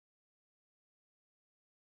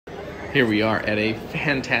Here we are at a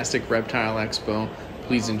fantastic reptile expo.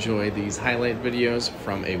 Please enjoy these highlight videos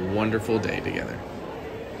from a wonderful day together.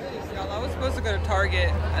 I was supposed to go to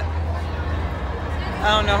Target.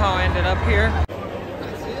 I don't know how I ended up here.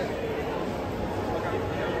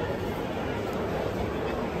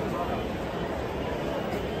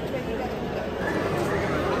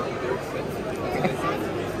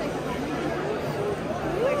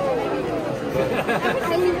 I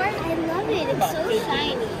love it. It's so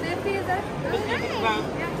shiny.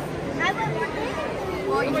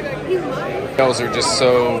 Shells are just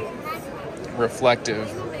so reflective.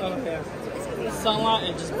 Sunlight,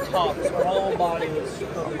 it just pops. Her whole body was.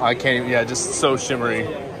 I can't even, yeah, just so shimmery.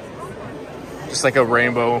 Just like a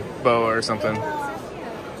rainbow boa or something.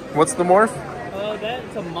 What's the morph?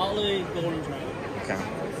 That's a Molly golden dragon. Okay.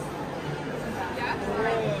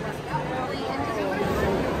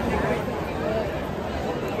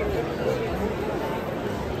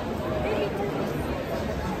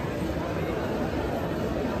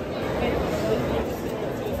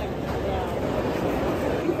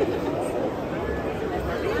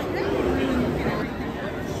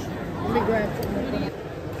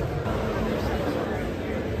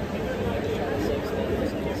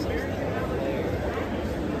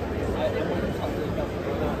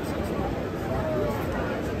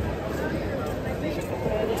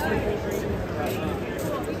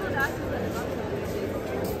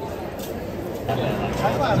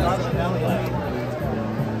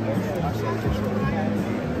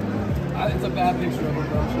 It's a bad picture of her.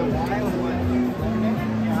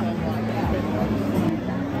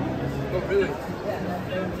 Oh, really?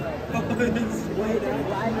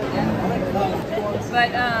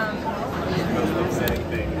 But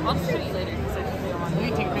I'll show you later because I think we don't want to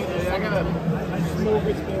take pictures. I got a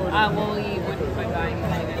smorgasbord. Well, you wouldn't by buying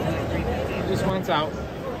anything. Just wants out.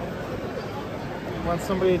 Want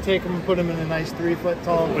somebody to take them and put them in a nice 3-foot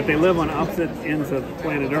tall. But they live on opposite ends of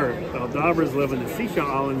planet Earth. The Aldabras live in the Seashell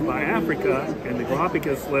Islands by Africa, and the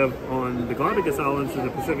Galapagos live on the Galapagos Islands in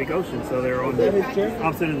the Pacific Ocean. So they're on the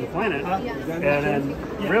opposite ends of the planet. And then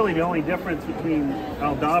really the only difference between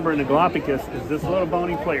Aldabra and the Galapagos is this little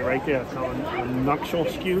bony plate right there. It's called a nuptial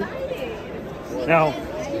skew. Now,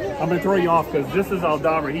 I'm going to throw you off because this is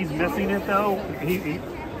Aldabra. He's missing it though.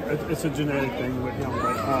 It's a genetic thing with him.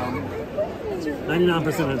 But, 99%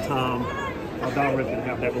 of the time, Aldabras can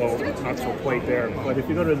have that little nuptial plate there. But if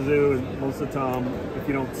you go to the zoo, most of the time, if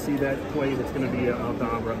you don't see that plate, it's going to be an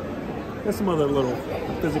Aldabra. There's some other little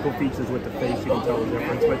physical features with the face you can tell the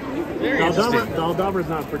difference. But the Aldabra is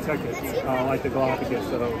not protected like the Galapagos,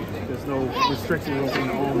 so there's no restrictions on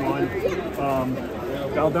the own one.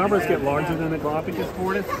 The Aldabras get larger than the Galapagos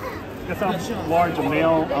tortoise. Guess how large a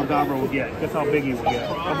male Aldabra will get. Guess how big he will get.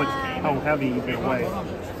 How heavy he can weigh.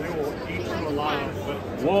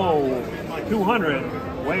 Whoa,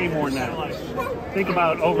 200, way more than that. Think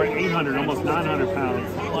about over 800, almost 900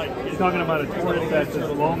 pounds. You're talking about a tortoise that's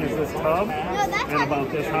as long as this tub and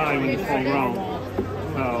about this high when he's full grown.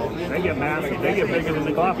 So they get massive. They get bigger than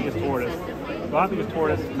the Galapagos tortoise. Galapagos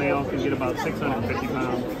tortoise males can get about 650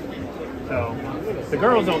 pounds. So the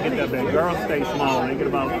girls don't get that big. Girls stay small. They get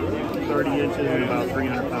about 30 inches and about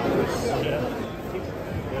 300 pounds.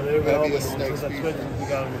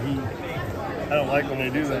 I don't like when they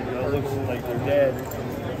do that. It looks like they're dead.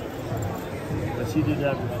 But she did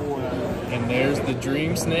that before. And there's the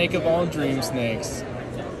dream snake of all dream snakes.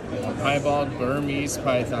 A piebald Burmese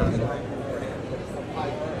python.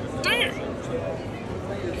 Damn!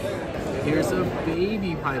 Here's a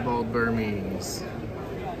baby piebald Burmese.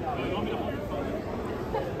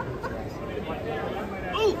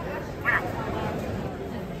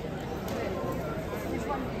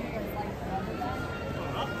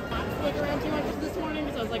 Around too much this morning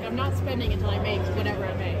because I was like, I'm not spending until I make whatever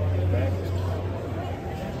I make.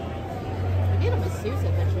 I need a masseuse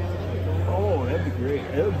at the show. That'd be cool. Oh, that'd be great.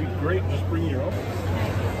 That would be great to spring your own.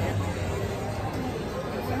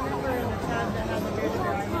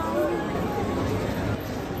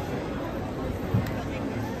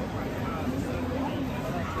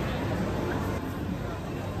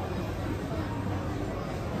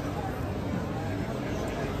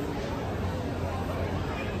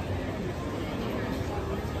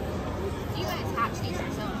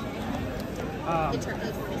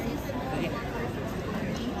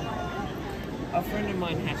 A friend of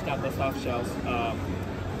mine hatched out the soft shells. Yeah,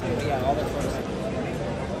 all the first.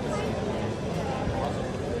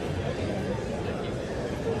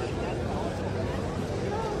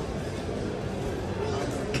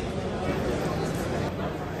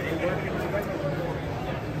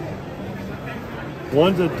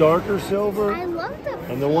 One's a darker silver. I love the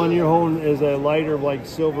And the one you're holding is a lighter, like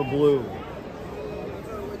silver blue. I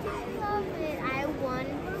love it. I want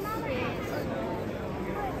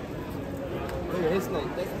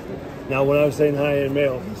this. Now, when I was saying high-end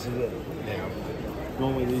male, this is it.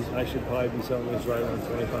 Normally, these I should probably be selling these right around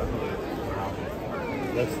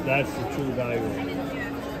 $2,500. That's the true value.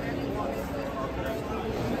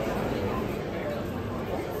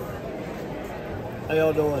 How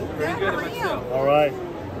y'all doing? Pretty good at myself. All right.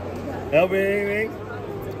 Help me anything?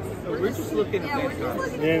 We're just looking at these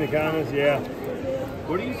guys. Yeah, in the comments, yeah.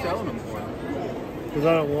 What are you selling them for? Because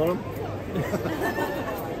I don't want them.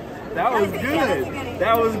 That was good.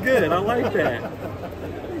 That was good. I like that.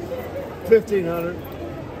 1,500.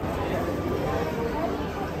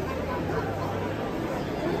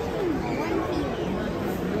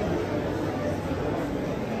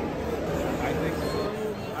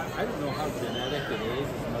 I don't know how genetic it is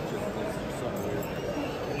as much as it is somewhere.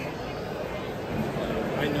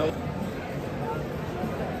 I know.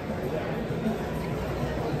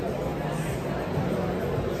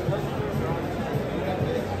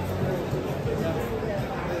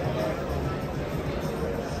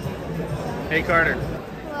 Hey Carter,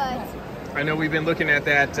 What? I know we've been looking at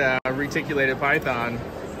that reticulated python.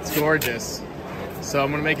 It's gorgeous. So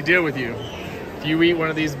I'm gonna make a deal with you. If you eat one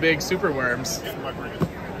of these big super worms,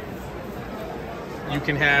 you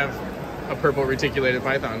can have a purple reticulated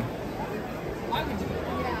python. I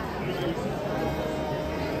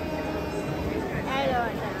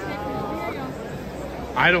don't know.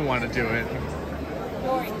 I don't want to do it.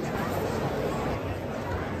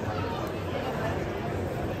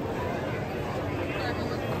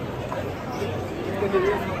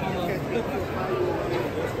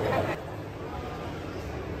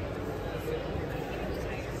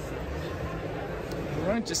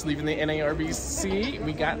 Alright, just leaving the NARBC.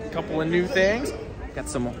 We got a couple of new things. Got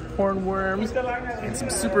some hornworms and some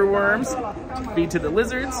super worms to feed to the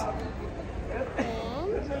lizards.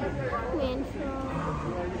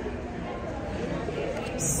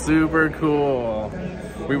 Super cool.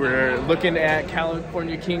 We were looking at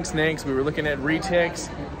California king snakes. We were looking at retics.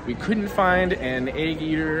 We couldn't find an egg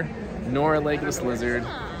eater nor a legless lizard.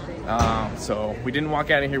 So we didn't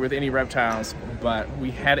walk out of here with any reptiles, but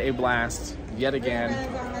we had a blast yet again.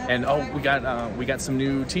 And oh, we got some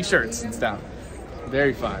new t-shirts and stuff.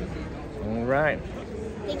 Very fun. All right.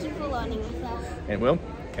 Thank you for loaning us that. And we'll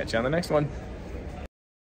catch you on the next one.